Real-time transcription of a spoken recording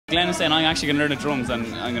Glenn is saying I'm actually going to learn the drums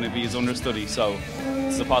and I'm going to be his understudy, so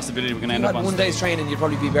it's a possibility we're going to end up on one day's training, you'd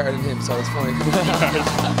probably be better than him, so it's fine.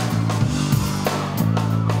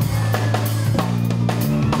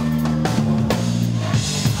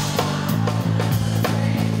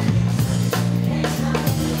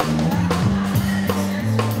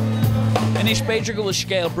 Inis Beidir go bhfuil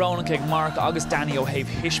scéal brona ag Mark agus Danny O'Habe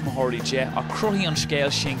hismóirí de a cruthí an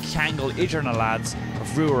scéal sin cheangal idir na lads a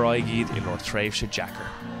bhrúar aigid I Lord Tréimhse Jacker.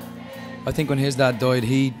 I think when his dad died,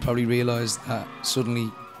 he probably realised that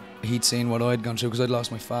suddenly he'd seen what I'd gone through, because I'd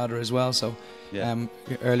lost my father as well, so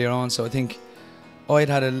earlier on. So I think I'd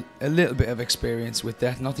had a little bit of experience with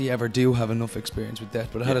death. Not that you ever do have enough experience with death,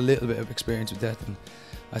 but I had a little bit of experience with death, and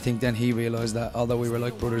I think then he realised that although we were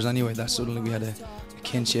like brothers anyway, that suddenly we had a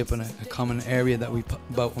kinship and a common area that we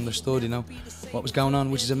both understood, you know, what was going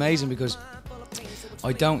on, which is amazing, because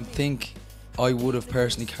I don't think I would have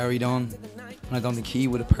personally carried on, and I don't think he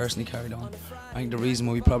would have personally carried on. I think the reason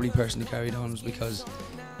why we probably personally carried on was because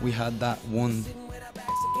we had that one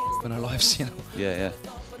in our lives, you know. Yeah.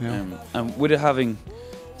 And with it having,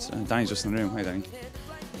 Danny's just in the room. Hi, Danny.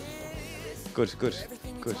 Good. We'll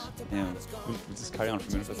just carry on for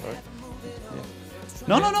a minute, that's all right. Yeah.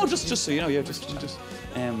 No, just so you know, just.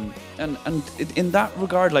 And in that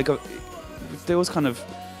regard, like there was kind of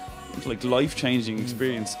like life-changing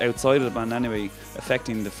experience outside of the band anyway,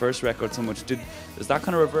 affecting the first record so much. Is that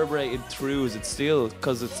kind of reverberated through? Is it still,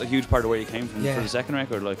 because it's a huge part of where you came from for the second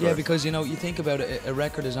record? Like, yeah, because you know, you think about it, a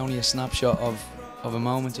record is only a snapshot of a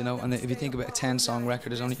moment, you know, and if you think about a 10-song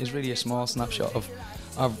record, is really a small snapshot of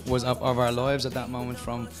our lives at that moment,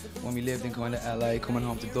 from when we lived in kind of LA, coming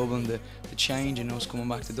home to Dublin, the change in us coming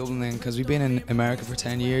back to Dublin then, because we've been in America for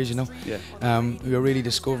 10 years, you know. We were really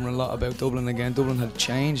discovering a lot about Dublin again. Dublin had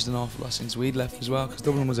changed an awful lot since we'd left as well, because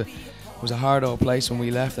Dublin was a hard old place when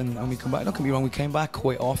we left, and we come back, don't get me wrong, we came back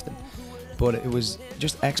quite often, but it was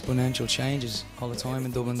just exponential changes all the time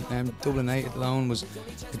in Dublin. Dublin 8 alone was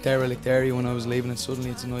a derelict area when I was leaving, and suddenly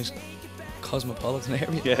it's a nice cosmopolitan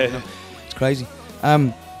area. Yeah, you know? It's crazy.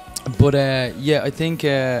 But I think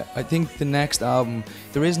the next album,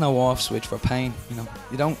 there is no off switch for pain. You know,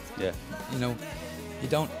 you don't. Yeah. You know, you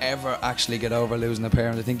don't ever actually get over losing a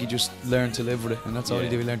parent. I think you just learn to live with it, and that's all you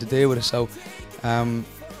do. You learn to deal with it. So,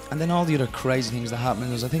 and then all the other crazy things that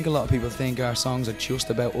happen is, I think a lot of people think our songs are just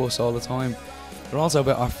about us all the time. They're also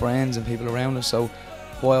about our friends and people around us. So,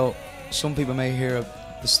 while some people may hear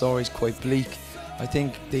the stories quite bleak, I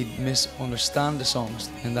think they misunderstand the songs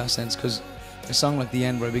in that sense, because a song like The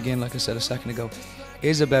End Where I Begin, like I said a second ago,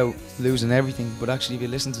 is about losing everything, but actually if you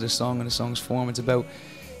listen to the song and the song's form, it's about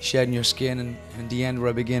shedding your skin, and The End Where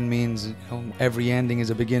I Begin means, you know, every ending is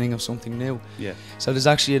a beginning of something new. Yeah. So there's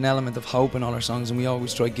actually an element of hope in all our songs, and we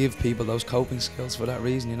always try to give people those coping skills for that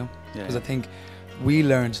reason, you know, because I think we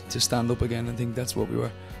learned to stand up again. I think that's what we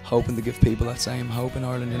were hoping to give people, that same hope in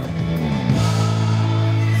Ireland, you know.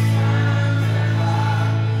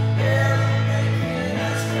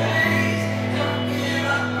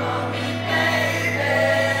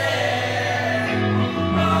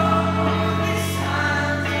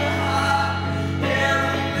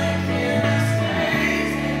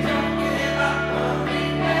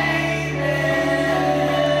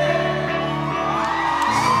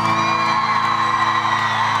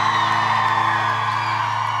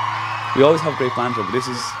 We always have great banter, but this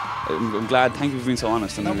is, I'm glad, thank you for being so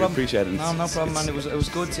honest, and I really appreciate it. No problem, man. It was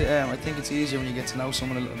good to, I think it's easier when you get to know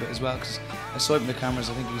someone a little bit as well, because aside from the cameras,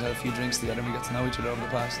 I think we've had a few drinks together and we got to know each other over the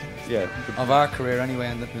past of our career anyway,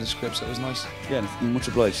 and the script, so it was nice. Yeah, much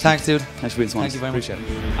obliged. Thanks, dude. Thanks for being so honest. Thank you very much.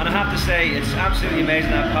 Appreciate it. And I have to say, it's absolutely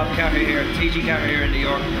amazing to have Pop Cafe here, TG Cafe here in New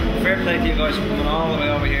York. Fair play to you guys for coming all the way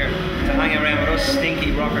over here to hang around with us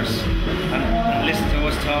stinky rockers and listen to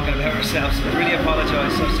us talking about ourselves. I really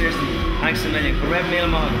apologise, so seriously, thanks a million. Rev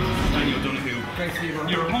Milmon. Daniel Donahue.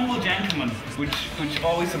 You're a humble gentleman, which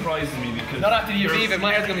always surprises me, because not after you've even,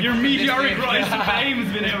 my head's gonna be your meteoric rise to fame has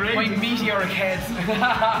been outrageous. My meteoric head.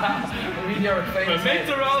 My meteoric fame. My mates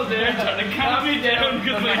are all there trying to calm me down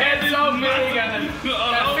because my head is so big and it's good,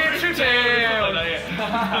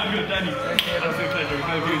 Danny. That's a pleasure.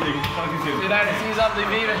 Have a good day. Talk to you soon. See you later. See you on the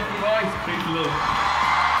Viva. Bye. Thanks a lot.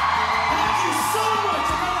 Thank you so much.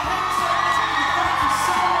 Thank you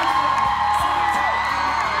so much.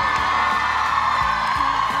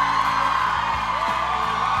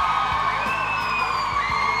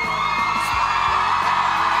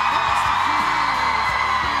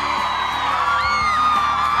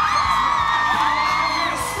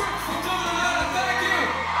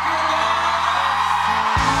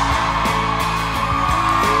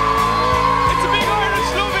 It's a big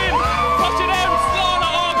Irish loving. Touch it out,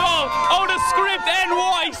 Slaughter, all go. Oh, the script ends.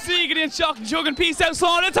 brilliant shock and chugging. Peace out,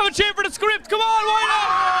 Sloan. Let's have a cheer for the script. Come on, why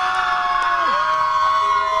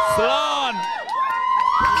not? Sloan.